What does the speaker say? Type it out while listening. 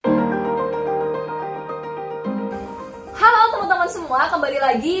semua, kembali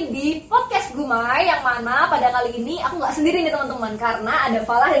lagi di podcast Gumai, yang mana pada kali ini aku nggak sendiri nih teman-teman, karena ada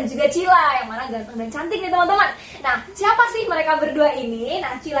Falah dan juga Cila, yang mana ganteng dan cantik nih teman-teman. Nah, siapa sih mereka berdua ini?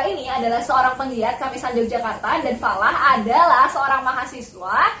 Nah, Cila ini adalah seorang penggiat Kamisan Yogyakarta, dan Falah adalah seorang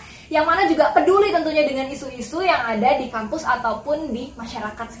mahasiswa yang mana juga peduli tentunya dengan isu-isu yang ada di kampus ataupun di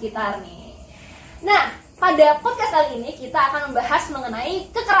masyarakat sekitar nih. Nah, pada podcast kali ini kita akan membahas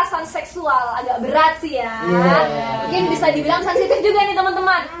mengenai kekerasan seksual. Agak berat sih ya, mungkin bisa dibilang sensitif juga nih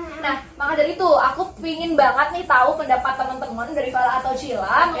teman-teman. Nah, maka dari itu aku pingin banget nih tahu pendapat teman-teman dari Falah atau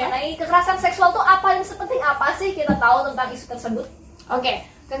Cila mengenai kekerasan seksual tuh apa dan seperti apa sih kita tahu tentang isu tersebut. Oke,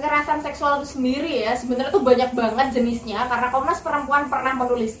 kekerasan seksual itu sendiri ya sebenarnya tuh banyak banget jenisnya, karena Komnas Perempuan pernah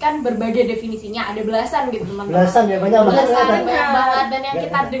menuliskan berbagai definisinya, ada belasan gitu teman-teman. Belasan ya, banyak banget. Dan yang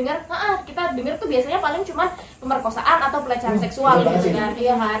kita dengar tuh biasanya paling cuma pemerkosaan atau pelecehan seksual gitu kan.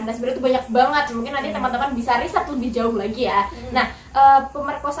 Iya kan? Dan sebenarnya tuh banyak banget. Mungkin nanti teman-teman bisa riset lebih jauh lagi ya. Nah,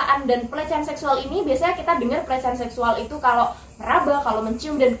 pemerkosaan dan pelecehan seksual ini biasanya kita dengar pelecehan seksual itu kalau meraba, kalau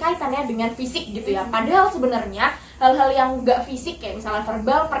mencium dan kaitannya dengan fisik gitu ya. Padahal sebenarnya hal-hal yang nggak fisik kayak misalnya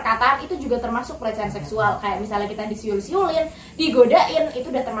verbal, perkataan itu juga termasuk pelecehan seksual. Kayak misalnya kita disiul-siulin, digodain, itu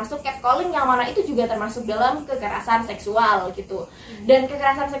udah termasuk catcalling, yang mana itu juga termasuk dalam kekerasan seksual gitu. Dan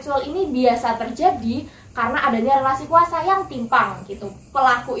kekerasan seksual ini biasa terjadi karena adanya relasi kuasa yang timpang gitu.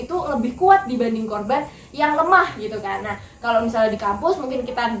 Pelaku itu lebih kuat dibanding korban yang lemah gitu kan. Nah, kalau misalnya di kampus mungkin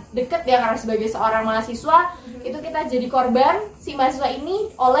kita deket ya, karena sebagai seorang mahasiswa itu kita jadi korban si mahasiswa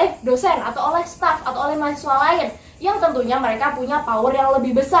ini oleh dosen atau oleh staff atau oleh mahasiswa lain yang tentunya mereka punya power yang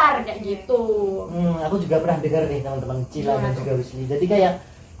lebih besar kayak gitu. Aku juga pernah dengar nih teman-teman Cila dan juga Wisli. Jadi kayak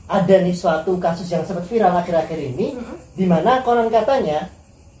ada nih suatu kasus yang sempat viral akhir-akhir ini, di mana konon katanya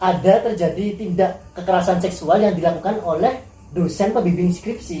ada terjadi tindak kekerasan seksual yang dilakukan oleh dosen pembimbing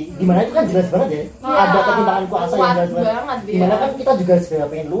skripsi, di mana itu kan jelas banget ya, ada ketimpangan kuasa yang jelas banget. Dimana kan kita juga sebenarnya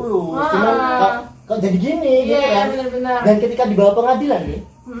pengen lulus, cuman kok jadi gini gitu kan. Bener-bener. Dan ketika dibawa pengadilan nih,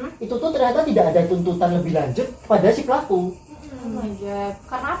 itu tuh ternyata tidak ada tuntutan lebih lanjut kepada si pelaku. Oh my god,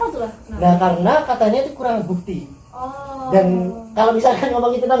 karena apa tuh lah? Nah, karena katanya itu kurang bukti. Dan kalau misalkan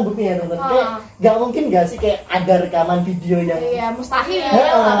ngomongin tentang bukti ya teman-teman, kayak nggak mungkin nggak sih kayak ada rekaman video yang mustahil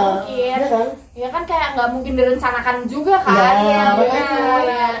nggak mungkin. Ya kan? Ya kan kayak nggak mungkin direncanakan juga kan.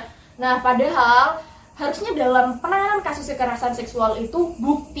 Nah, padahal harusnya dalam penanganan kasus kekerasan seksual itu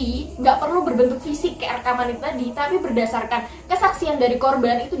bukti nggak perlu berbentuk fisik kayak rekaman itu tadi, tapi berdasarkan kesaksian dari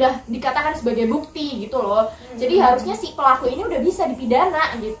korban itu udah dikatakan sebagai bukti gitu loh. Jadi harusnya si pelaku ini udah bisa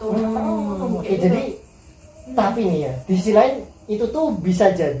dipidana gitu. Oke, jadi tapi nih ya, di sisi lain itu tuh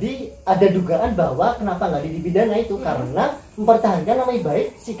bisa jadi ada dugaan bahwa kenapa nggak dipidana itu karena mempertahankan nama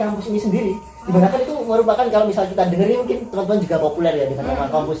baik si kampus ini sendiri. Dimana kan itu merupakan, kalau misalnya kita dengerin mungkin teman-teman juga populer ya di nama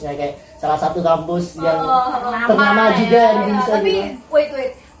kampusnya, kayak salah satu kampus yang ternama juga di Indonesia. Tapi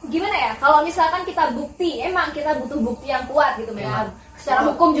wait, gimana ya kalau misalkan kita bukti, emang kita butuh bukti yang kuat gitu memang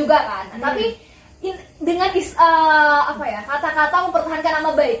secara hukum juga kan. Tapi dengan kata-kata mempertahankan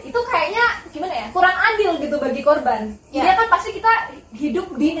nama baik itu kayaknya gimana ya, kurang adil gitu bagi korban. Dia kan pasti kita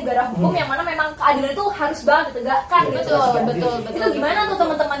hidup di negara hukum yang mana memang keadilan itu harus banget ditegakkan gitu. Betul. Itu gimana tuh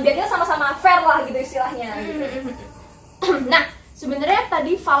teman-teman, biar kita sama-sama fair lah gitu istilahnya. Nah, sebenarnya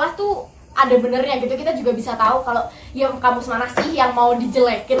tadi Falah tuh ada benernya gitu. Kita juga bisa tahu kalau ya kampus mana sih yang mau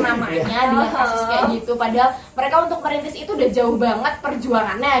dijelekin namanya dengan kasus kayak gitu, padahal mereka untuk merintis itu udah jauh banget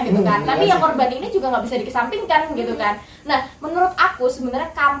perjuangannya gitu kan. Tapi yang korban ini juga nggak bisa dikesampingkan gitu kan. Nah, menurut aku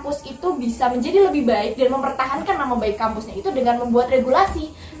sebenarnya kampus itu bisa menjadi lebih baik dan mempertahankan nama baik kampusnya itu dengan membuat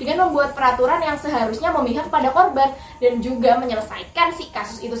regulasi, dengan membuat peraturan yang seharusnya memihak pada korban dan juga menyelesaikan si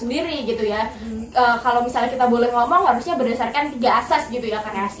kasus itu sendiri gitu ya. Kalau misalnya kita boleh ngomong, harusnya berdasarkan 3 asas gitu ya: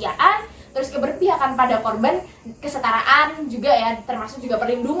 kerahasiaan, terus keberpihakan pada korban, kesetaraan juga ya, termasuk juga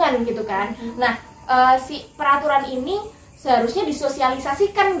perlindungan gitu kan. Nah, si peraturan ini seharusnya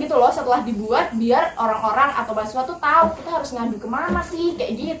disosialisasikan gitu loh setelah dibuat, biar orang-orang atau mahasiswa tuh tahu kita harus ngadu kemana sih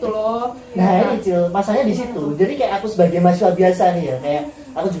kayak gitu loh. Nah, ini Cil, masalahnya di situ. Jadi kayak aku sebagai mahasiswa biasa nih ya, kayak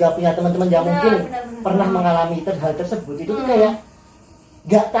aku juga punya teman-teman yang mungkin pernah mengalami hal tersebut. Itu tuh kayak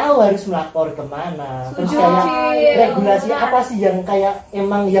nggak tahu harus melapor kemana. Terus kayak regulasi apa sih yang kayak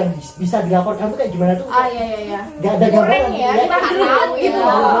emang yang bisa dilaporkan tuh kayak gimana tuh? Iya. Nggak ada gambaran ya, kita nggak tahu gitu.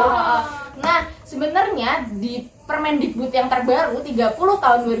 Nah, sebenarnya di Permendikbud yang terbaru 30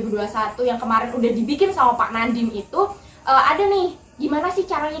 tahun 2021 yang kemarin udah dibikin sama Pak Nadiem itu ada nih, gimana sih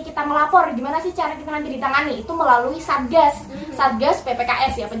caranya kita melapor, gimana sih cara kita nanti ditangani, itu melalui Satgas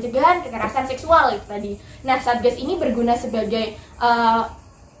PPKS ya, pencegahan kekerasan seksual itu tadi. Nah, Satgas ini berguna sebagai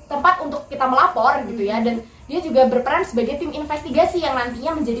tempat untuk kita melapor gitu ya, dan dia juga berperan sebagai tim investigasi yang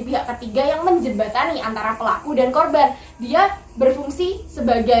nantinya menjadi pihak ketiga yang menjembatani antara pelaku dan korban. Dia berfungsi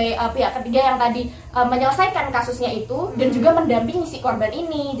sebagai pihak ketiga yang tadi menyelesaikan kasusnya itu dan juga mendampingi si korban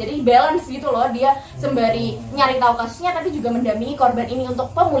ini. Jadi balance gitu loh, dia sembari nyari tahu kasusnya tapi juga mendampingi korban ini untuk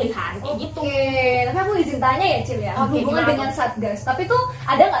pemulihan kayak gitu. Oke, tapi aku izin tanya ya Cil ya, Oke, hubungan gimana dengan tuh? Satgas. Tapi tuh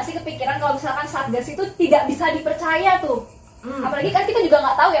ada nggak sih kepikiran kalau misalkan Satgas itu tidak bisa dipercaya tuh? Apalagi kan kita juga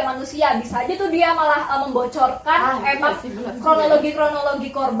nggak tahu ya manusia, bisa aja tuh dia malah membocorkan emang kronologi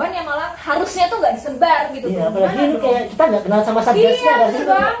korban yang malah harusnya tuh nggak disebar gitu. Iya, tuh. apalagi Gimana ini tuh? kayak kita nggak kenal sama satgasnya Iya, nggak bener sih?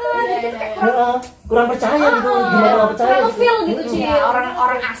 banget. Jadi Iya, kayak iya, kurang Kurang percaya gitu, gimana mau percaya? kurang gitu. feel gitu Cil. Ya,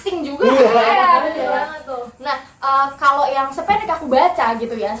 orang asing juga. Iya, Iya, Iya. bener banget tuh. Nah, kalau yang sependek aku baca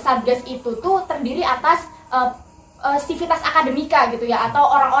gitu ya, Satgas itu tuh terdiri atas sivitas akademika gitu ya, atau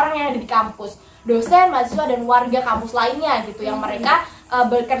orang-orang yang ada di kampus, dosen, mahasiswa, dan warga kampus lainnya gitu, yang mereka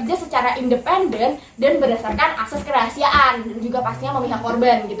bekerja secara independen dan berdasarkan asas kerahasiaan dan juga pastinya memihak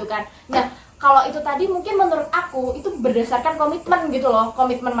korban gitu kan. Nah, kalau itu tadi mungkin menurut aku itu berdasarkan komitmen gitu loh,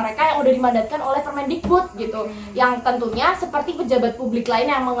 komitmen mereka yang udah dimandatkan oleh Permendikbud gitu, yang tentunya seperti pejabat publik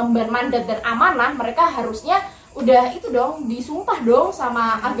lain yang mengemban mandat dan amanah, mereka harusnya udah itu dong, disumpah dong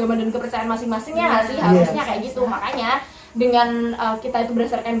sama agama dan kepercayaan masing-masingnya nggak sih, harusnya kayak gitu. Makanya dengan kita itu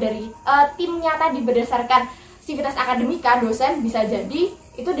berdasarkan dari timnya tadi, berdasarkan sivitas akademika, dosen bisa jadi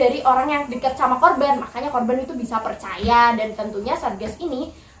itu dari orang yang dekat sama korban, makanya korban itu bisa percaya, dan tentunya Satgas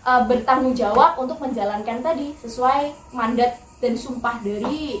ini bertanggung jawab untuk menjalankan tadi sesuai mandat dan sumpah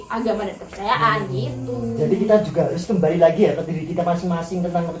dari agama dan kepercayaan gitu. Jadi kita juga harus kembali lagi ya ke diri kita masing-masing,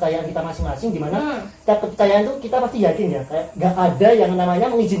 tentang kepercayaan kita masing-masing, dimana setiap kepercayaan itu kita pasti yakin ya, kayak nggak ada yang namanya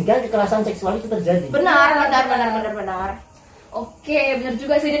mengizinkan kekerasan seksual itu terjadi. Benar. Oke, benar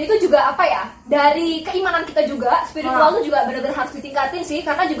juga sih, dan itu juga apa ya, dari keimanan kita juga, spiritual itu juga benar-benar harus ditingkatin sih,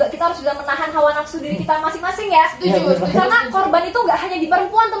 karena juga kita harus bisa menahan hawa nafsu diri kita masing-masing ya. Iya, benar. Karena korban itu nggak hanya di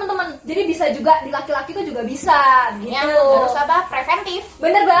perempuan teman-teman, jadi bisa juga di laki-laki itu juga bisa gitu. Yang harus apa? Preventif.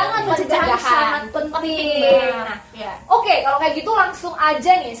 Bener banget, pencegahan Pencegahan. sangat penting. Nah, ya. Oke, kalau kayak gitu langsung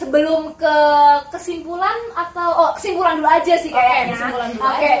aja nih, sebelum ke kesimpulan atau kesimpulan dulu aja sih kayaknya. kesimpulan dulu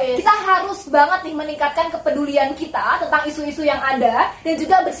Oke, aja, Wis. kita harus banget nih meningkatkan kepedulian kita tentang isu-isu yang ada, dan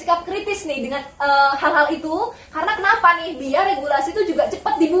juga bersikap kritis nih dengan hal-hal itu. Karena kenapa nih? Biar regulasi itu juga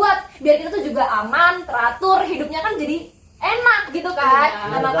cepat dibuat, biar kita tuh juga aman, teratur, hidupnya kan jadi enak gitu kan. Iya,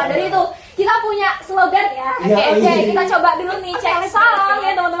 Nah, maka dari itu kita punya slogan ya. Iya, Oke, iya. kita coba dulu nih, cek salam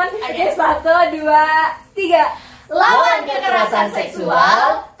ya teman-teman. Oke, 1, 2, 3. Lawan kekerasan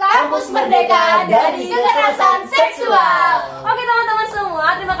seksual, kampus merdeka dari kekerasan seksual. Oke teman-teman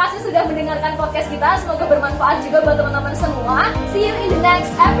semua, terima kasih sudah mendengarkan podcast kita. Semoga bermanfaat juga buat teman-teman semua. See you in the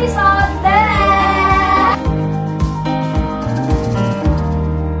next episode. Dadah.